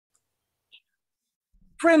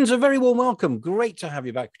Friends, a very warm welcome. Great to have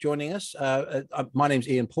you back joining us. My name's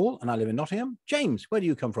Ian Paul and I live in Nottingham. James, where do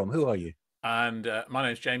you come from? Who are you? And my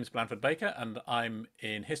name's James Blandford Baker, and I'm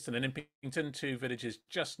in Histon and Impington, two villages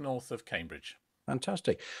just north of Cambridge.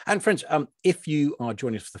 Fantastic. And friends, if you are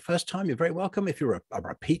joining us for the first time, you're very welcome. If you're a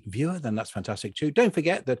repeat viewer, then that's fantastic too. Don't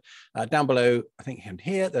forget that down below, I think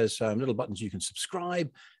here, there's little buttons you can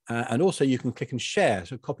subscribe, and also you can click and share.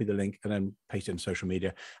 So copy the link and then paste it in social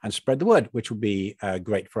media and spread the word, which would be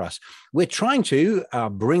great for us. We're trying to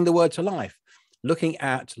bring the word to life, looking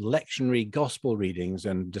at lectionary gospel readings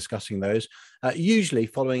and discussing those, usually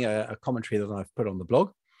following a commentary that I've put on the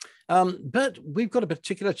blog. But we've got a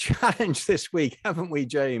particular challenge this week, haven't we,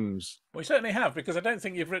 James? We certainly have, because I don't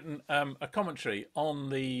think you've written a commentary on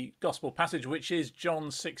the gospel passage, which is John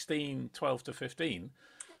 16:12-15.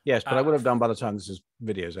 Yes, but I would have done by the time this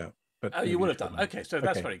video's out. But oh, you would have done. Okay, so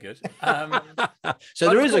that's very good. So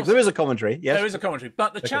there is a commentary. Yes, there is a commentary,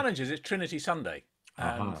 but the challenge is it's Trinity Sunday,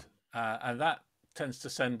 and that tends to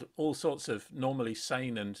send all sorts of normally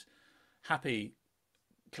sane and happy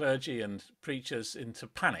clergy and preachers into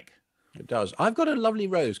panic. It does. I've got a lovely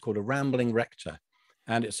rose called a rambling rector,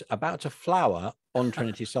 and it's about to flower on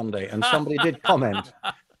Trinity Sunday. And somebody did comment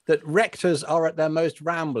that rectors are at their most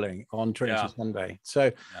rambling on Trinity Sunday.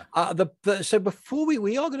 So, so before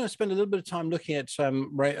we are going to spend a little bit of time looking at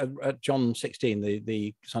John 16,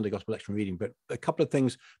 the Sunday Gospel lectionary reading, but a couple of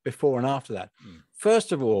things before and after that.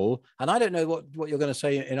 First of all, and I don't know what you're going to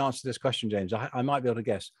say in answer to this question, James. I might be able to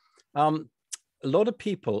guess. A lot of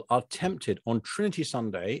people are tempted on Trinity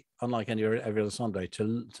Sunday, unlike every other Sunday,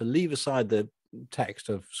 to leave aside the text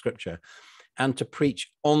of Scripture and to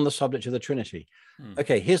preach on the subject of the Trinity.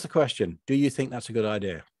 Okay, here's the question: do you think that's a good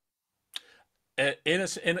idea? In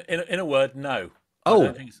a word, no. Oh,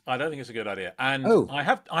 I don't think it's a good idea, and I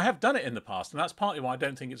have done it in the past, and that's partly why I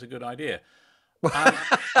don't think it's a good idea. But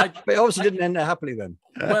it obviously didn't end happily then.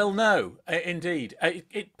 Well, no, indeed.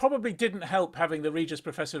 It probably didn't help having the Regius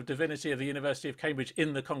Professor of Divinity of the University of Cambridge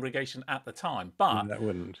in the congregation at the time. But that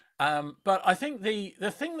wouldn't. But I think the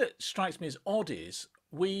thing that strikes me as odd is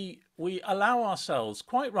we allow ourselves,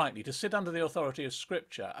 quite rightly, to sit under the authority of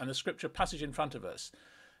Scripture and the Scripture passage in front of us,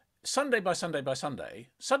 Sunday by Sunday by Sunday.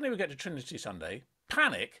 Suddenly we get to Trinity Sunday,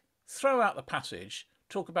 panic, throw out the passage,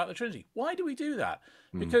 talk about the Trinity. Why do we do that?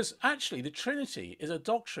 Because actually the Trinity is a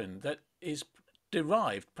doctrine that is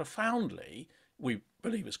derived profoundly, we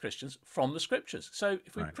believe as Christians, from the Scriptures. So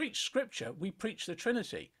if we preach Scripture, we preach the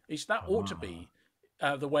Trinity. That ought to be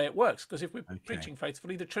the way it works, because if we're preaching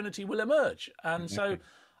faithfully, the Trinity will emerge. And so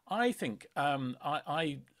I think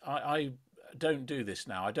I don't do this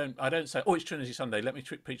now. I don't say, oh, it's Trinity Sunday, let me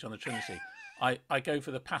preach on the Trinity. I go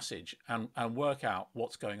for the passage and work out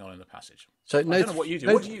what's going on in the passage. So I don't know what you do.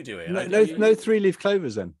 What do you do, Ian? No three-leaf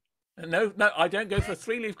clovers then? No, I don't go for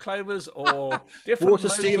three-leaf clovers or different water,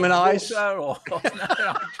 steam, and ice.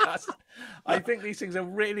 I think these things are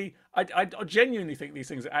really. I genuinely think these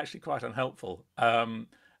things are actually quite unhelpful.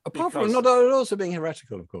 Apart from not also being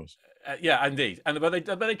heretical, of course. Yeah, indeed, but they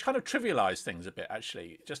kind of trivialise things a bit,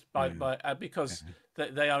 actually, just because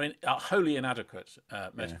they are wholly inadequate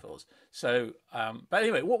metaphors. So, but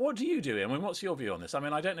anyway, what do you do, Ian? I mean, what's your view on this? I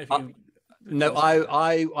mean, I don't know if you. No,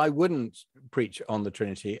 I wouldn't preach on the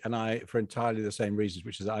Trinity, and for entirely the same reasons,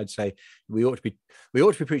 which is I'd say we ought to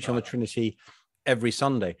be preaching on the Trinity every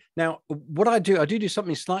Sunday. Now, what I do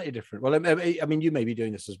something slightly different. Well, I mean, you may be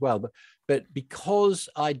doing this as well, but because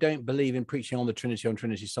I don't believe in preaching on the Trinity on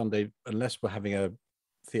Trinity Sunday, unless we're having a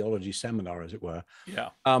theology seminar, as it were.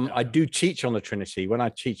 I do teach on the Trinity when I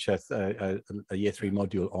teach a year 3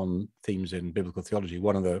 module on themes in biblical theology.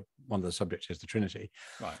 One of the subjects is the Trinity,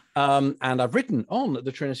 and I've written on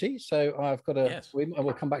the Trinity, so I've got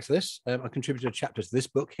we'll come back to this. I contributed a chapter to this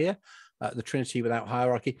book here, The Trinity Without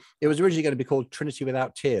Hierarchy. It was originally going to be called Trinity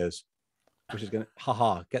Without Tears, which is going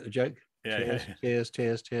to get the joke. Tears.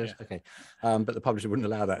 Okay, but the publisher wouldn't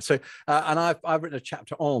allow that. So, and I've written a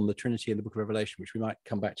chapter on the Trinity in the Book of Revelation, which we might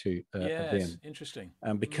come back to. At the end. Interesting.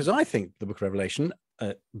 Because I think the Book of Revelation,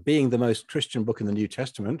 being the most Christian book in the New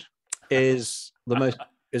Testament, is the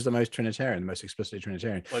most Trinitarian, the most explicitly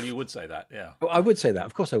Trinitarian. Well, you would say that, yeah. Well, I would say that,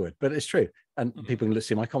 of course I would, but it's true, and people can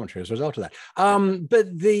see my commentary as a result of that.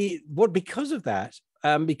 But because of that.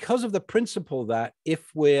 Because of the principle that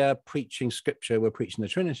if we're preaching Scripture, we're preaching the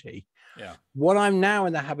Trinity. What I'm now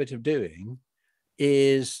in the habit of doing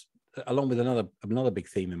is, along with another big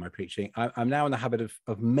theme in my preaching, I'm now in the habit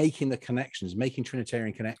of making the connections, making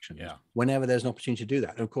Trinitarian connections whenever there's an opportunity to do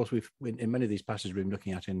that. And of course, in many of these passages we've been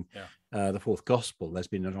looking at in the fourth gospel, there's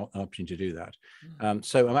been an opportunity to do that.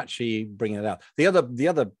 So I'm actually bringing it out. The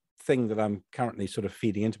other thing that I'm currently sort of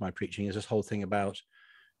feeding into my preaching is this whole thing about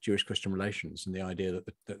Jewish-Christian relations, and the idea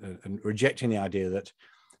and rejecting the idea that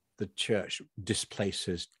the church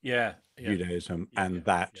displaces Judaism, and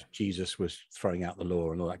that Jesus was throwing out the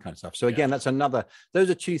law and all that kind of stuff. So again, those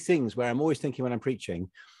are two things where I'm always thinking when I'm preaching,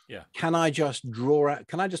 can I just draw out,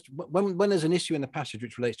 when there's an issue in the passage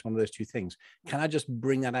which relates to one of those two things, can I just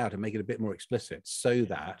bring that out and make it a bit more explicit so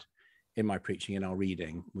that in my preaching, in our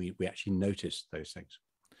reading, we actually notice those things.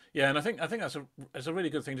 Yeah, and I think that's a really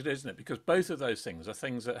good thing to do, isn't it? Because both of those things are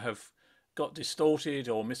things that have got distorted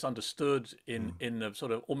or misunderstood in the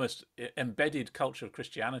sort of almost embedded culture of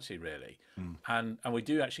Christianity, really. And we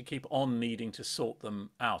do actually keep on needing to sort them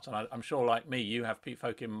out. And I'm sure, like me, you have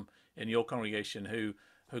folk in your congregation who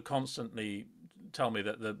constantly tell me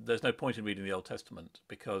that there's no point in reading the Old Testament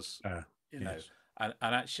because you know. And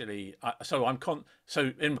actually, so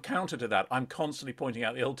in counter to that, I'm constantly pointing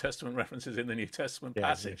out the Old Testament references in the New Testament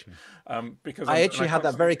passage, because I actually had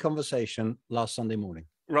that very conversation last Sunday morning.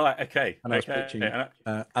 Right. Okay. And I was preaching,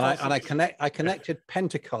 I connected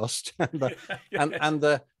Pentecost and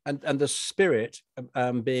the Spirit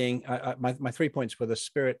being my 3 points were: the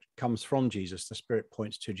Spirit comes from Jesus, the Spirit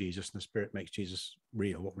points to Jesus, and the Spirit makes Jesus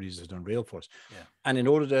real. What Jesus has done real for us. And in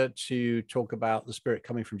order to talk about the Spirit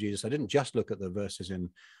coming from Jesus, I didn't just look at the verses in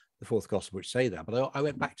the fourth gospel which say that, but I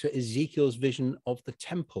went back to Ezekiel's vision of the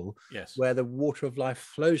temple, where the water of life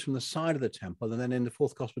flows from the side of the temple, and then in the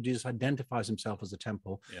fourth gospel Jesus identifies himself as the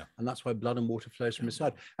temple, and that's why blood and water flows from his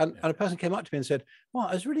side. And a person came up to me and said, well,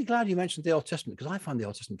 I was really glad you mentioned the Old Testament, because I find the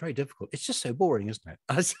Old Testament very difficult. It's just so boring, isn't it?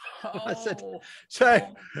 I said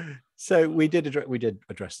so we did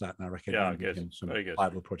address that, and I recommend some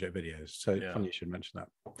Bible project videos. So funny you should mention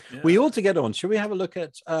that. We ought to get on. Should we have a look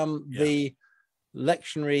at the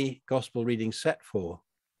lectionary gospel reading set for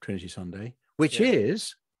Trinity Sunday, which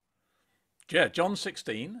is John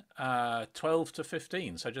 16, 12 to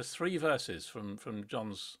 15. So just 4 verses from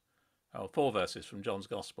John's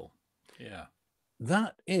gospel.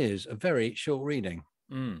 That is a very short reading.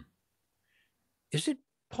 Is it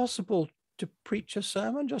possible to preach a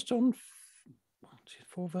sermon just on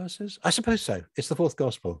 4 verses? I suppose so. It's the fourth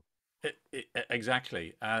gospel.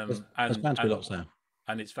 Exactly. There's bound to be lots there.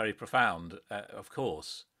 And it's very profound, of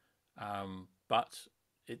course, but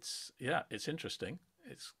it's interesting.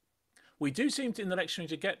 We do seem to, in the lectionary,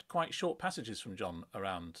 to get quite short passages from John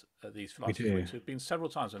around these last few weeks. There've been several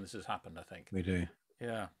times when this has happened, I think. We do.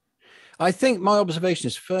 Yeah. I think my observation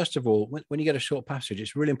is, first of all, when you get a short passage,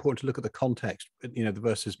 it's really important to look at the context, the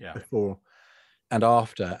verses before and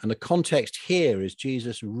after. And the context here is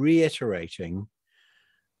Jesus reiterating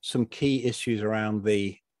some key issues around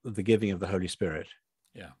the giving of the Holy Spirit.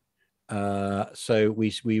 So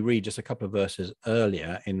we read just a couple of verses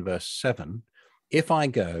earlier in verse 7. If I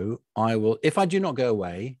go, I will. If I do not go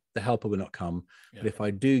away, the Helper will not come. But if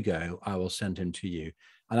I do go, I will send him to you.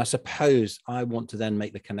 And I suppose I want to then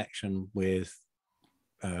make the connection with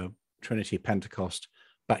Trinity, Pentecost,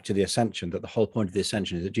 back to the ascension, that the whole point of the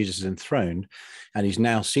ascension is that Jesus is enthroned and he's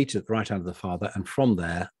now seated at the right hand of the Father. And from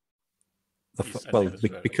there,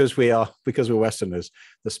 because we're Westerners,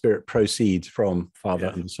 the Spirit proceeds from Father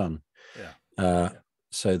and the Son.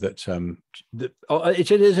 So that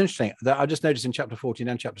it is interesting that I just noticed in chapter 14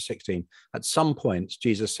 and chapter 16, at some points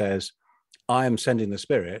Jesus says, I am sending the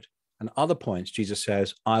Spirit, and other points Jesus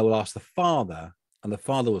says, I will ask the Father, and the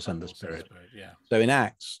Father will send the Spirit. So in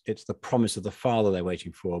Acts, it's the promise of the Father they're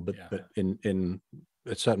waiting for, but in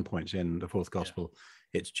at certain points in the fourth gospel,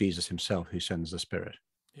 it's Jesus himself who sends the Spirit.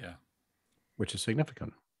 Which is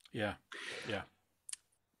significant.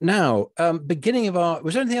 Now, beginning of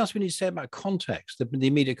was there anything else we need to say about context, the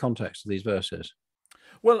immediate context of these verses?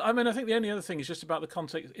 Well, I mean, I think the only other thing is just about the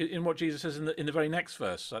context in what Jesus says in the very next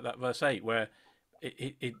verse, like that verse 8, where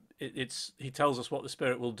he tells us what the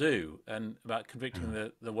Spirit will do, and about convicting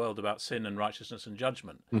the world about sin and righteousness and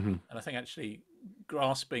judgment. And I think actually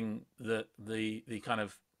grasping the kind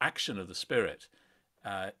of action of the Spirit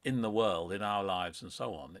in the world, in our lives, and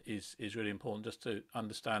so on, is really important, just to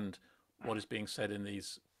understand what is being said in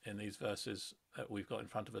these verses that we've got in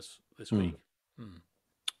front of us this week.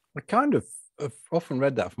 I kind of have often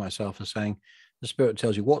read that for myself as saying the Spirit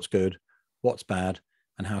tells you what's good, what's bad,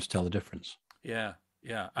 and how to tell the difference.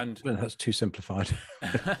 And that's too simplified.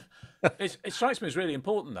 It strikes me as really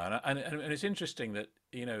important, though, and it's interesting that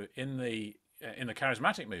in the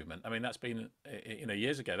charismatic movement, I mean, that's been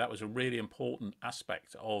years ago. That was a really important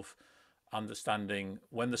aspect of understanding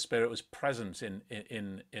when the Spirit was present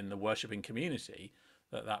in the worshiping community,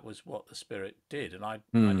 that was what the Spirit did. And I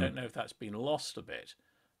don't know if that's been lost a bit.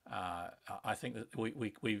 I think that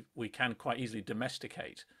we can quite easily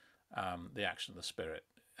domesticate the action of the Spirit,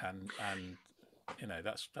 and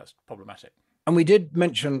that's problematic. And we did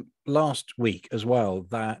mention last week as well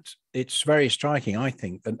that it's very striking, I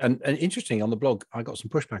think, and interesting on the blog. I got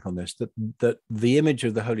some pushback on this, that the image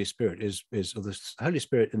of the Holy Spirit or the Holy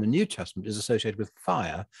Spirit in the New Testament is associated with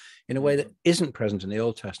fire in a way that isn't present in the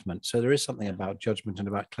Old Testament. So there is something about judgment and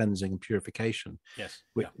about cleansing and purification. Yes,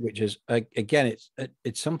 which is again,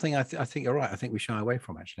 it's something I think you're right. I think we shy away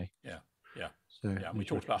from, actually. Yeah, yeah. So yeah, we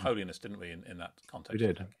talked about holiness, didn't we, in that context? We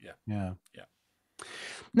did. Yeah.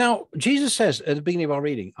 Now, Jesus says at the beginning of our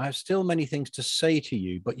reading, I have still many things to say to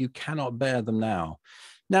you, but you cannot bear them now.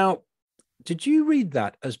 Now, did you read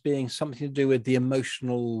that as being something to do with the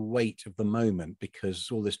emotional weight of the moment, because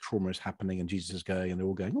all this trauma is happening and Jesus is going and they're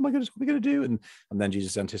all going, oh my goodness, what are we going to do? And then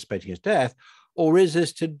Jesus is anticipating his death. Or is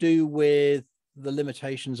this to do with the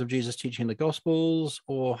limitations of Jesus teaching the Gospels?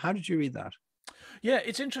 Or how did you read that? Yeah,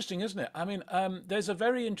 it's interesting, isn't it? I mean, there's a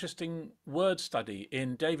very interesting word study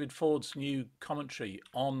in David Ford's new commentary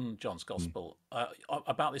on John's Gospel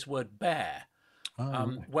about this word bear,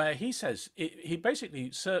 where he says, he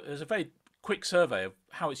basically, there's a very quick survey of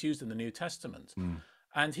how it's used in the New Testament.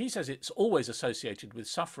 And he says it's always associated with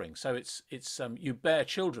suffering. So it's you bear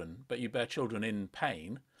children, but you bear children in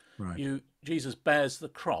pain. Right. Jesus bears the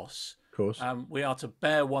cross. Of course. We are to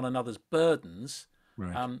bear one another's burdens.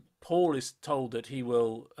 Right. Paul is told that he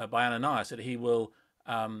will, by Ananias, that he will,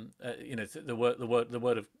 the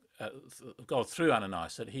word of God through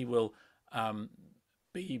Ananias, that he will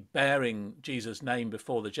be bearing Jesus' name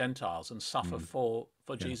before the Gentiles and suffer for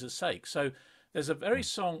Jesus' sake. So there's a very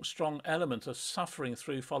strong element of suffering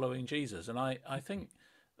through following Jesus, and I think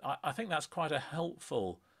that's quite a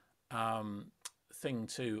helpful thing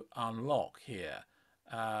to unlock here.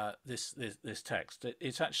 This text,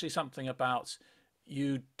 it's actually something about,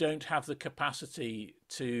 you don't have the capacity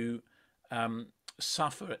to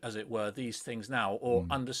suffer, as it were, these things now, or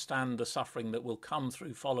understand the suffering that will come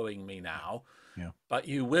through following me now. But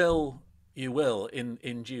you will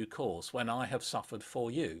in due course, when I have suffered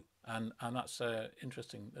for you. And that's an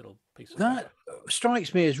interesting little piece of that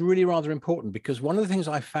strikes me as really rather important, because one of the things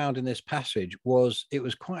I found in this passage was it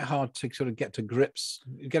was quite hard to sort of get to grips,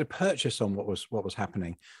 get a purchase on what was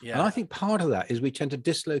happening. And I think part of that is we tend to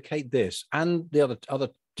dislocate this and the other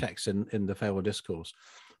texts in the farewell discourse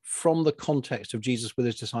from the context of Jesus with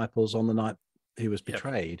his disciples on the night he was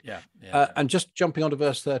betrayed. And just jumping onto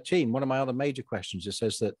verse 13, one of my other major questions, it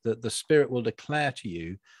says that the Spirit will declare to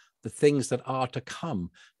you the things that are to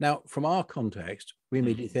come. Now, from our context, we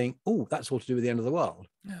immediately think, oh, that's all to do with the end of the world.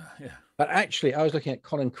 But actually, I was looking at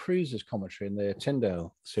Colin Cruise's commentary in the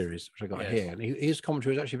Tyndale series, which I got here, and his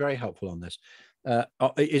commentary was actually very helpful on this.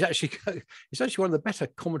 It's actually one of the better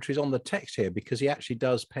commentaries on the text here, because he actually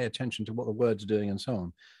does pay attention to what the words are doing and so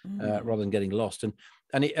on, rather than getting lost.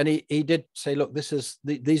 And he did say, look, these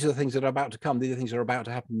are the things that are about to come. These are the things that are about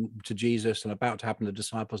to happen to Jesus and about to happen to the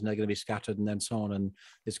disciples, and they're going to be scattered and then so on. And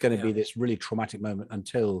it's going to be this really traumatic moment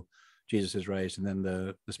until Jesus is raised, and then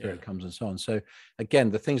the Spirit comes and so on. So again,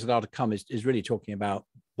 the things that are to come is really talking about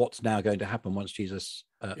what's now going to happen once Jesus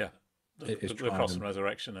the cross and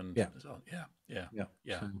resurrection and so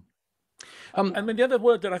on. And then the other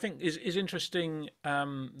word that I think is interesting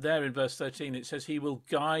there in verse 13, it says he will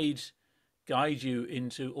guide you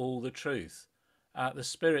into all the truth. The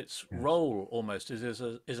Spirit's role almost is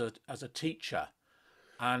as a teacher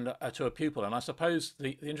and to a pupil. And I suppose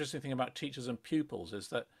the interesting thing about teachers and pupils is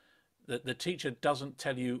that the teacher doesn't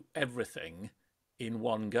tell you everything in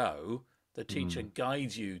one go. The teacher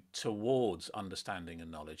guides you towards understanding and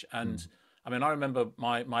knowledge. And I mean, I remember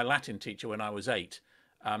my Latin teacher when I was 8.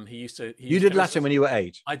 You did Latin when you were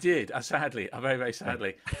 8? I did, sadly, very, very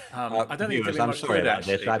sadly. I don't think I'm sorry about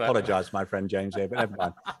this. I apologise, my friend James here, but never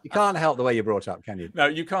mind. You can't help the way you're brought up, can you? No,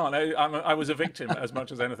 you can't. I was a victim as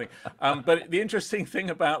much as anything. But the interesting thing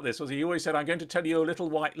about this was he always said, I'm going to tell you a little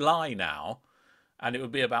white lie now, and it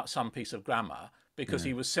would be about some piece of grammar, because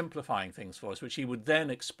he was simplifying things for us, which he would then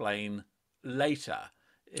explain later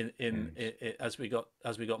as we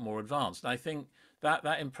got more advanced. And I think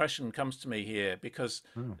that impression comes to me here, because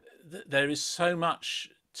there is so much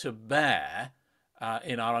to bear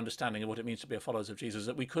in our understanding of what it means to be a followers of Jesus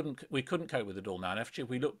that we couldn't cope with it all now. And if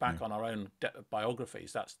we look back on our own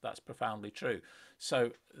biographies, that's profoundly true.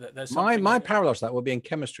 So there's my parallel to that will be in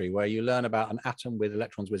chemistry, where you learn about an atom with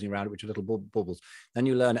electrons whizzing around it, which are little bubbles. Then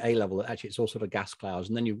you learn at A level that actually it's all sort of gas clouds.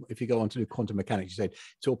 And then if you go on to do quantum mechanics, you say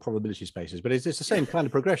it's all probability spaces. But it's the same kind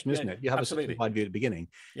of progression, isn't it? You have a simplified view at the beginning,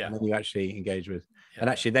 and then you actually engage with, and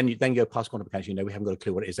actually then you go past quantum mechanics. We haven't got a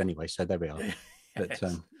clue what it is anyway. So there we are. But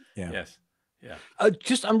Yes. Yeah.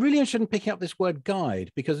 I'm really interested in picking up this word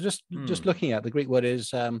guide, because just looking at the Greek word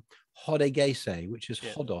is hodegese, which is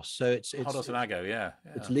hodos. So it's hodos and ago, yeah.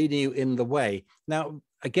 It's leading you in the way. Now,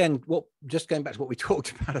 again, just going back to what we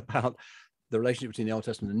talked about the relationship between the Old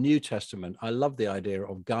Testament and the New Testament, I love the idea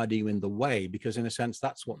of guiding you in the way, because in a sense,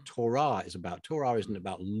 that's what Torah is about. Torah isn't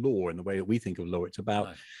about law in the way that we think of law. It's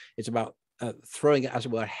about throwing it, as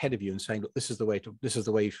it were, ahead of you and saying, look, this is the way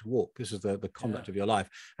you should walk. This is the conduct of your life.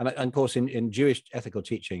 And of course, in Jewish ethical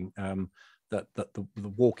teaching, that the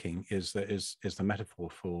walking is the metaphor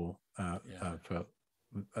for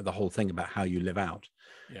the whole thing about how you live out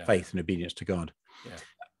faith and obedience to God.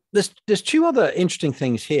 Yeah. There's two other interesting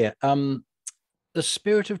things here. The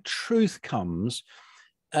Spirit of truth comes.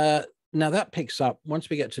 Now that picks up once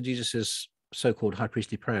we get to Jesus's so-called high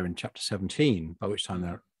priestly prayer in chapter 17, by which time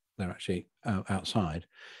they're actually outside.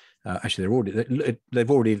 Actually,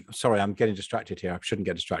 they've already. Sorry, I'm getting distracted here. I shouldn't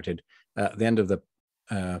get distracted. At the end of the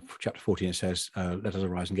chapter 14, it says, "Let us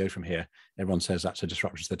arise and go from here." Everyone says that's a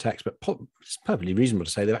disruption to the text, but it's perfectly reasonable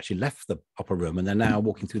to say they've actually left the upper room and they're now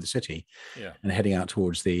walking through the city and heading out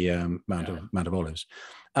towards the Mount of Olives.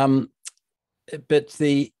 But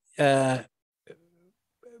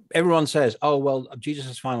everyone says, "Oh well,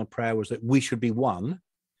 Jesus' final prayer was that we should be one,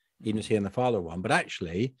 even as he and the Father are one." But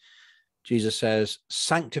actually, Jesus says,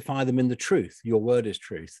 "Sanctify them in the truth. Your word is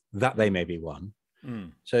truth, that they may be one."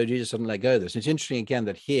 So Jesus doesn't let go of this. And it's interesting again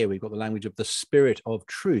that here we've got the language of the Spirit of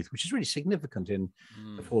truth, which is really significant in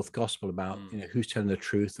the fourth gospel about who's telling the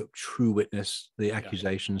truth, the true witness, the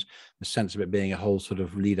accusations, the sense of it being a whole sort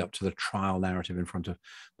of lead up to the trial narrative in front of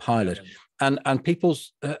Pilate. And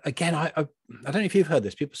people's again, I don't know if you've heard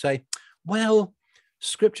this. People say, "Well,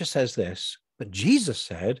 Scripture says this, but Jesus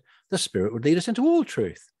said the Spirit would lead us into all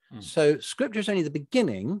truth." So Scripture is only the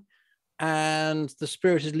beginning, and the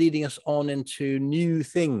Spirit is leading us on into new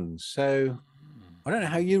things. So I don't know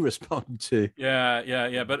how you respond to. But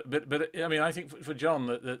I mean, I think for John,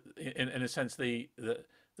 that in a sense, the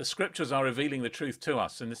Scriptures are revealing the truth to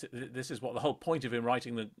us, and this is what the whole point of him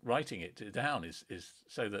writing it down is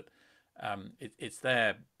so that it's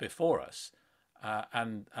there before us,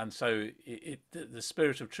 and so the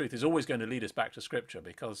Spirit of truth is always going to lead us back to Scripture,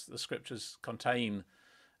 because the Scriptures contain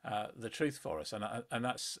the truth for us, and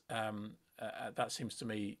that's that seems to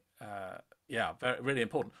me really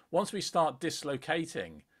important. Once we start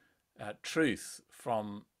dislocating truth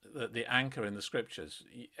from the anchor in the Scriptures,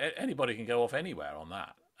 anybody can go off anywhere on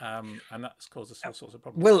that, and that's caused us all sorts of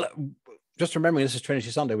problems. Well, just remembering this is Trinity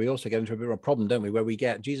Sunday, we also get into a bit of a problem, don't we, where we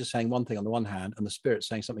get Jesus saying one thing on the one hand and the Spirit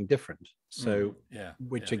saying something different. So,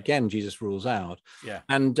 again, Jesus rules out.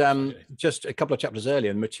 And just a couple of chapters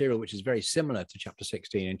earlier, the material which is very similar to chapter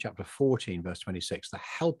 16, in chapter 14, verse 26, the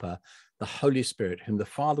Helper, the Holy Spirit, whom the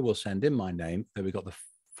Father will send in my name. There we got the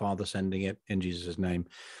Father sending it in Jesus' name.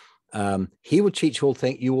 He will teach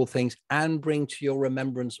you all things and bring to your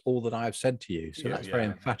remembrance all that I have said to you. So that's very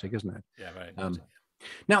emphatic, isn't it? Yeah, very.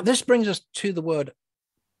 Now, this brings us to the word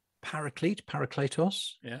paraclete,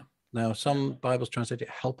 parakletos. Yeah. Now, some Bibles translate it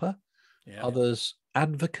helper, others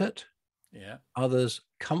advocate, others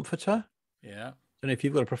comforter. Yeah. I don't know if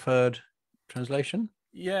you've got a preferred translation.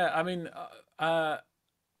 Yeah, I mean, I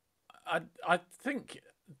think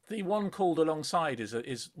the one called alongside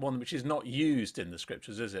is one which is not used in the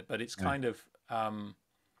Scriptures, is it? But it's kind of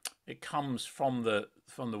it comes from the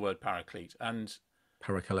word paraclete and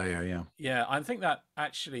parakaleo. Yeah, I think that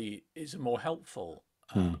actually is a more helpful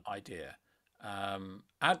idea.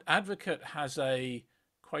 Advocate has a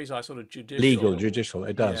quasi sort of judicial.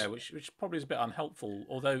 It does. Yeah, which probably is a bit unhelpful.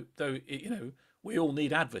 Although we all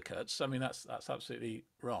need advocates. I mean, that's absolutely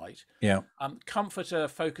right. Yeah. Comforter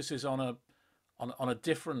focuses on a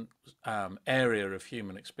different area of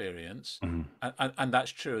human experience, and that's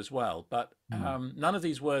true as well. But none of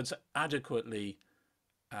these words adequately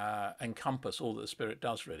encompass all that the Spirit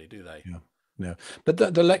does, really, do they? Yeah. But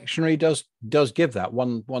the lectionary does give that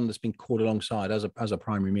one that's been called alongside as a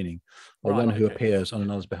primary meaning, or one who appears on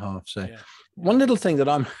another's behalf. So one little thing that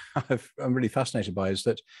I'm really fascinated by is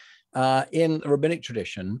that in the rabbinic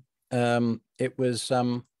tradition, it was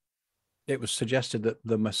suggested that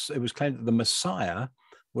it was claimed that the Messiah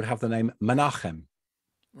would have the name Menachem.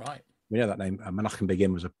 Right. We know that name. Menachem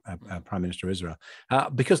Begin was a prime minister of Israel,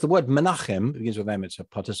 because the word Menachem begins with them. It's a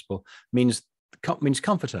participle, means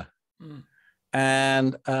comforter.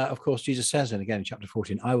 And of course, Jesus says, and again in chapter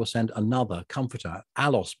 14, I will send another comforter,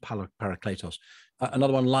 allos parakletos,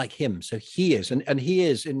 another one like him. So he is, and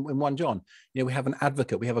in 1 John, we have an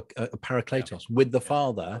advocate, we have a parakletos with the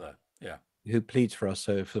Father. who pleads for us,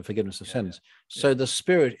 so for forgiveness of sins. Yeah. So the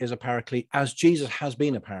Spirit is a paraclete, as Jesus has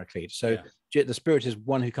been a paraclete. So the Spirit is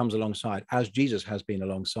one who comes alongside, as Jesus has been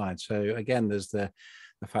alongside. So again, there's the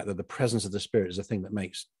fact that the presence of the Spirit is the thing that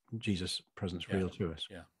makes Jesus' presence real to us.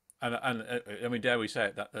 Yeah, and I mean, dare we say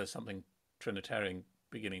it, that there's something Trinitarian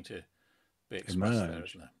beginning to be expressed there,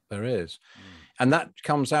 isn't there? There is. And that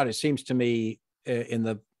comes out, it seems to me, in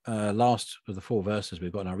the last of the 4 verses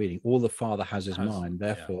we've got in our reading. All the Father has is mine.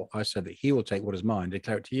 Therefore, I said that he will take what is mine,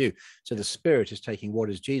 declare it to you. So the Spirit is taking what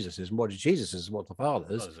is Jesus's, and what is Jesus's is what the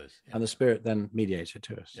Father's, and the Spirit then mediates it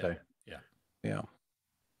to us. So, yeah.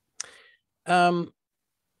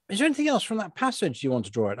 Is there anything else from that passage you want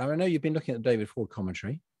to draw out? I know you've been looking at the David Ford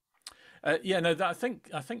commentary. I think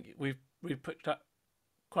we've picked up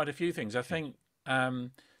quite a few things. I think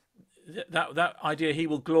that idea, he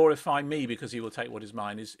will glorify me because he will take what is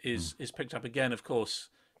mine, is picked up again, of course,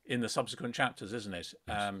 in the subsequent chapters, isn't it?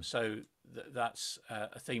 So that's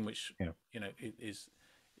a theme which is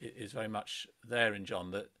very much there in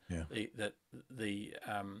John, that the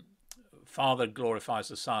Father glorifies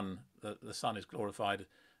the Son, the Son is glorified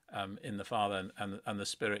in the Father, and the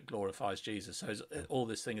Spirit glorifies Jesus. So all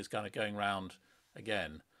this thing is kind of going round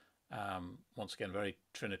again. Once again, very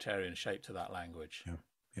Trinitarian shape to that language.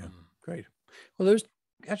 Yeah, great. Well, there's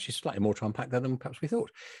actually slightly more to unpack there than perhaps we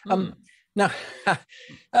thought. Now,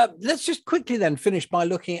 let's just quickly then finish by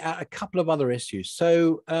looking at a couple of other issues.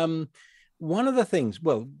 So one of the things,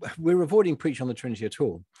 well, we're avoiding preach on the Trinity at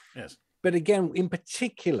all. Yes. But again, in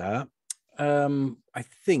particular, I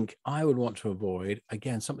think I would want to avoid,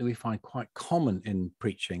 again, something we find quite common in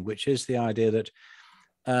preaching, which is the idea that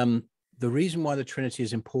the reason why the Trinity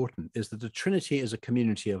is important is that the Trinity is a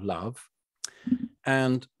community of love,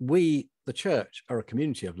 and we, the church, are a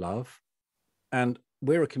community of love, and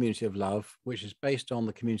we're a community of love which is based on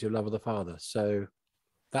the community of love of the Father. So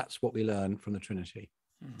that's what we learn from the Trinity.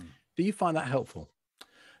 Do you find that helpful?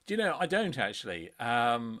 Do you know, I don't actually.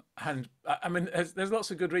 And I mean, there's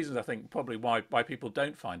lots of good reasons, I think, probably why people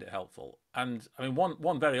don't find it helpful. And I mean,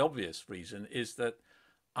 one very obvious reason is that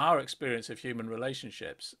our experience of human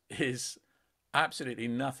relationships is absolutely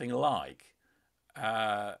nothing like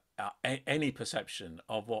any perception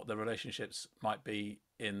of what the relationships might be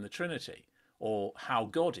in the Trinity, or how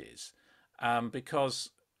God is, because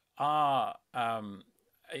in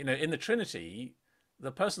the Trinity,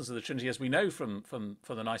 the persons of the Trinity, as we know from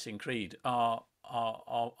the Nicene Creed, are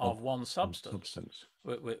of one substance.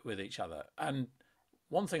 With each other. And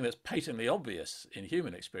one thing that's patently obvious in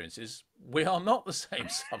human experience is we are not the same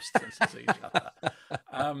substance as each other.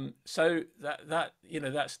 So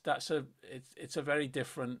it's a very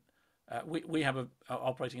different. We have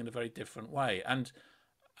operating in a very different way, and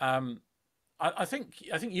I think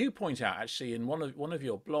you point out actually in one of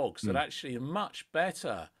your blogs that actually a much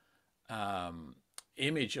better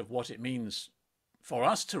image of what it means for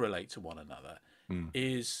us to relate to one another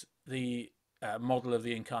is the model of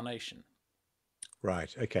the incarnation.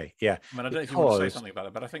 Right. Okay. Yeah. I mean, I don't know if you want to say something about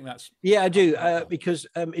it, but I think that's... Yeah, I do, because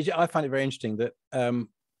I find it very interesting that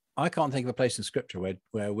I can't think of a place in Scripture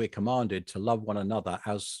where we're commanded to love one another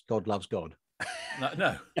as God loves God.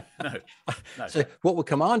 No. So what we're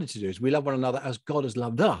commanded to do is we love one another as God has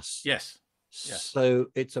loved us. Yes. So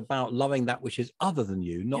it's about loving that which is other than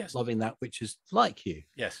you, not loving that which is like you.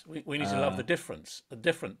 Yes, we need to love the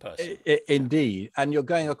different person. Indeed. And you're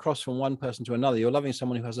going across from one person to another. You're loving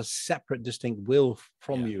someone who has a separate, distinct will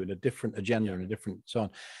from you and a different agenda and a different so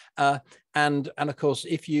on. And of course,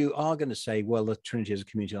 if you are going to say, well, the Trinity is a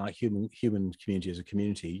community like human community is a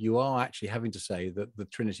community, you are actually having to say that the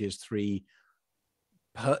Trinity is three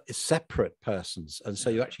separate persons, and so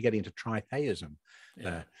you're actually getting into tritheism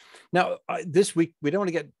there. Now, this week we don't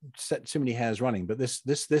want to set too many hairs running, but this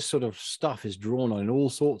sort of stuff is drawn on in all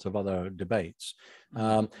sorts of other debates.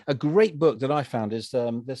 A great book that I found is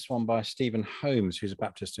this one by Stephen Holmes, who's a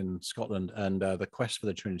Baptist in Scotland, and The Quest for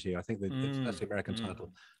the Trinity. I think that's the American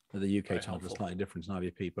title. The UK title is slightly different, it's an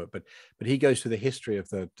IVP book, but he goes through the history of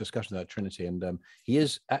the discussion of that Trinity, and he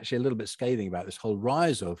is actually a little bit scathing about this whole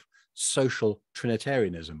rise of social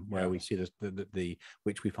Trinitarianism, where we see the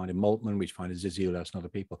which we find in Moltmann, which we find in Zizioulas and other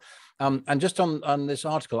people. And just on this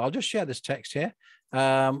article, I'll just share this text here,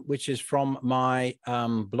 which is from my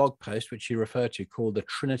blog post, which you refer to, called "The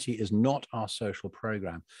Trinity is Not Our Social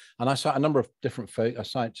Program." And I cite a number of different folks. I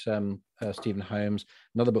cite Stephen Holmes,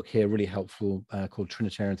 another book here really helpful called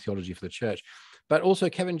 "Trinitarian Theology for the Church," but also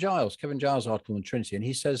Kevin Giles' article on Trinity, and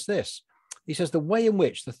he says this. He says, the way in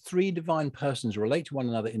which the three divine persons relate to one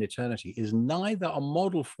another in eternity is neither a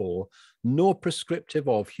model for nor prescriptive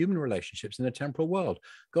of human relationships in the temporal world.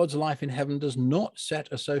 God's life in heaven does not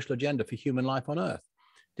set a social agenda for human life on earth.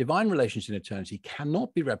 divine relations in eternity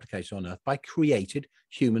cannot be replicated on earth by created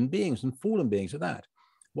human beings and fallen beings at that.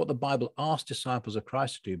 What the Bible asks disciples of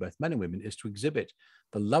Christ to do, both men and women, is to exhibit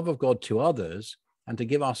the love of God to others and to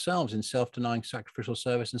give ourselves in self-denying sacrificial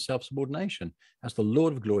service and self-subordination, as the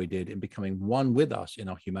Lord of glory did in becoming one with us in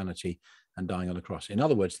our humanity and dying on the cross. In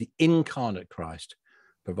other words, the incarnate Christ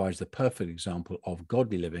provides the perfect example of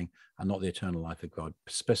godly living and not the eternal life of God,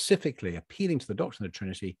 specifically appealing to the doctrine of the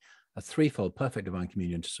Trinity, a threefold perfect divine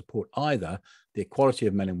communion to support either the equality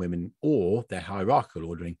of men and women or their hierarchical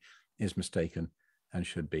ordering is mistaken and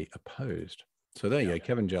should be opposed. So there you go.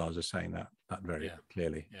 Kevin Giles is saying that very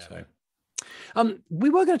clearly. So we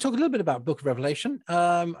were going to talk a little bit about Book of Revelation.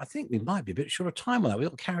 I think we might be a bit short of time on that. We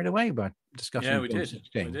got carried away by discussing. Yeah, we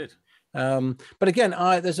did. But again,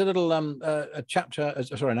 there's a little a chapter,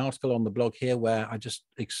 an article on the blog here where I just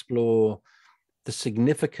explore the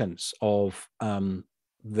significance of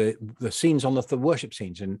the scenes on the worship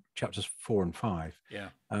scenes in chapters 4 and 5. Yeah.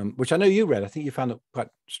 Which I know you read. I think you found it quite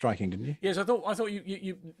striking, didn't you? Yes, I thought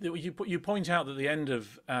you point out at the end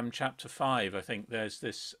of chapter 5. I think there's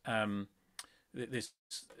this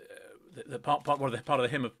the part of the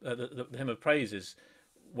hymn of the hymn of praise is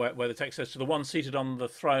where the text says, "To the one seated on the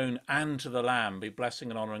throne and to the Lamb be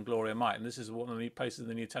blessing and honor and glory and might." And this is one of the places in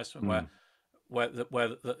the New Testament where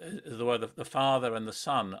the Father and the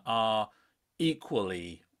Son are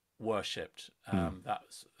equally worshipped. I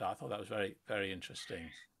thought that was very, very interesting.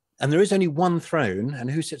 And there is only one throne, and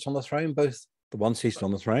who sits on the throne? Both the one seated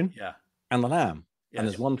on the throne, and the Lamb. Yes. And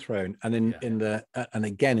there's one throne, and and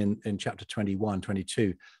again in chapter 21,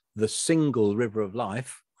 22, the single river of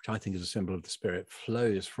life, which I think is a symbol of the Spirit,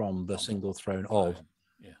 flows from the single throne of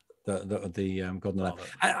the God and the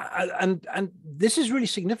Lamb. And this is really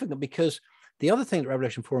significant because the other thing that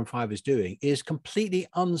Revelation 4 and 5 is doing is completely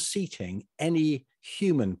unseating any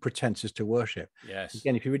human pretenses to worship. Yes.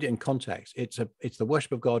 Again, if you read it in context, it's the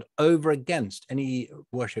worship of God over against any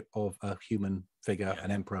worship of a human figure,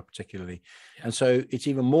 an emperor particularly. Yeah. And so it's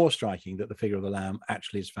even more striking that the figure of the Lamb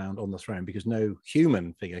actually is found on the throne because no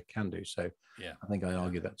human figure can do so. Yeah. I think I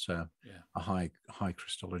argue that's a high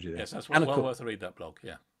Christology there. Yes, that's well worth a read, that blog.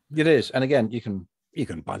 Yeah. It is. And again, you can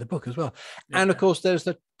buy the book as well. And of course, there's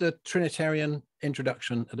the Trinitarian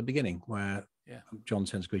introduction at the beginning where John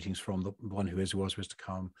sends greetings from the one who is, who was to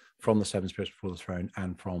come, from the seven spirits before the throne,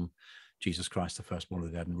 and from Jesus Christ, the firstborn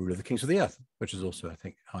of the dead and ruler of the kings of the earth, which is also, I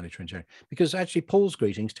think, highly Trinitarian. Because actually, Paul's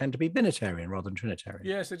greetings tend to be Binitarian rather than Trinitarian.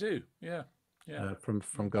 Yes, they do. Yeah.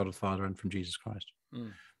 From God the Father and from Jesus Christ.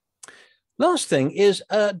 Last thing is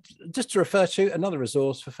just to refer to another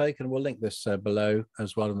resource for folk, and we'll link this below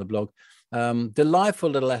as well in the blog.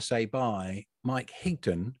 Delightful little essay by Mike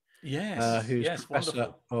Higdon, who's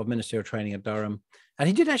professor of ministerial training at Durham, and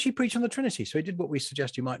he did actually preach on the Trinity. So he did what we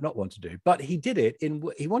suggest you might not want to do, but he did it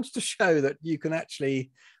he wants to show that you can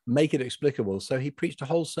actually make it explicable. So he preached a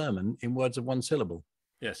whole sermon in words of one syllable.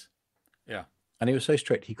 Yes. Yeah. And he was so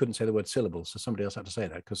strict he couldn't say the word syllable, so somebody else had to say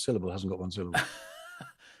that because syllable hasn't got one syllable.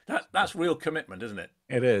 That's real commitment, isn't it?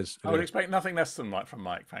 It is. I would expect nothing less than that from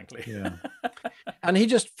Mike, frankly. Yeah. And he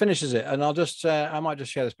just finishes it, and I might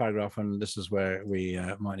just share this paragraph, and this is where we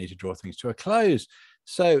might need to draw things to a close.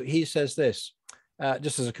 So he says this,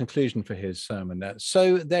 just as a conclusion for his sermon.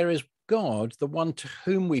 So there is God, the one to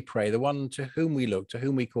whom we pray, the one to whom we look, to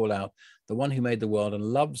whom we call out, the one who made the world and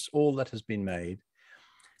loves all that has been made.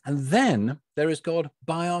 And then there is God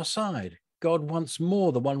by our side, God once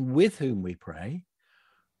more, the one with whom we pray,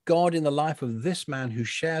 God in the life of this man who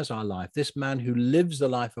shares our life, this man who lives the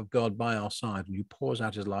life of God by our side and who pours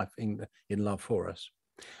out his life in love for us.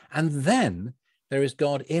 And then there is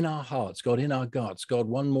God in our hearts, God in our guts, God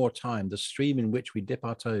one more time, the stream in which we dip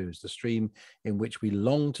our toes, the stream in which we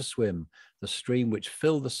long to swim, the stream which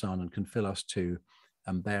filled the sun and can fill us too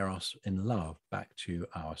and bear us in love back to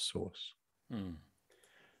our source.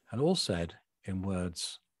 And all said in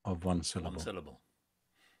words of one syllable. One syllable.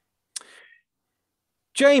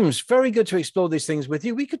 James, very good to explore these things with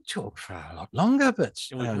you. We could talk for a lot longer, but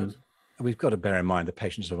we've got to bear in mind the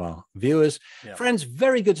patience of our viewers. Yeah. Friends,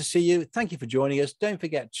 very good to see you. Thank you for joining us. Don't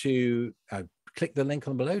forget to click the link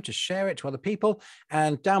on below to share it to other people.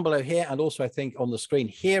 And down below here, and also I think on the screen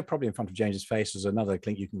here, probably in front of James's face, is another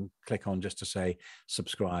link you can click on just to say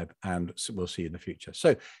subscribe, and we'll see you in the future.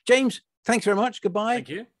 So, James, thanks very much. Goodbye. Thank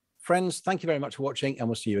you. Friends, thank you very much for watching, and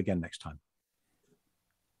we'll see you again next time.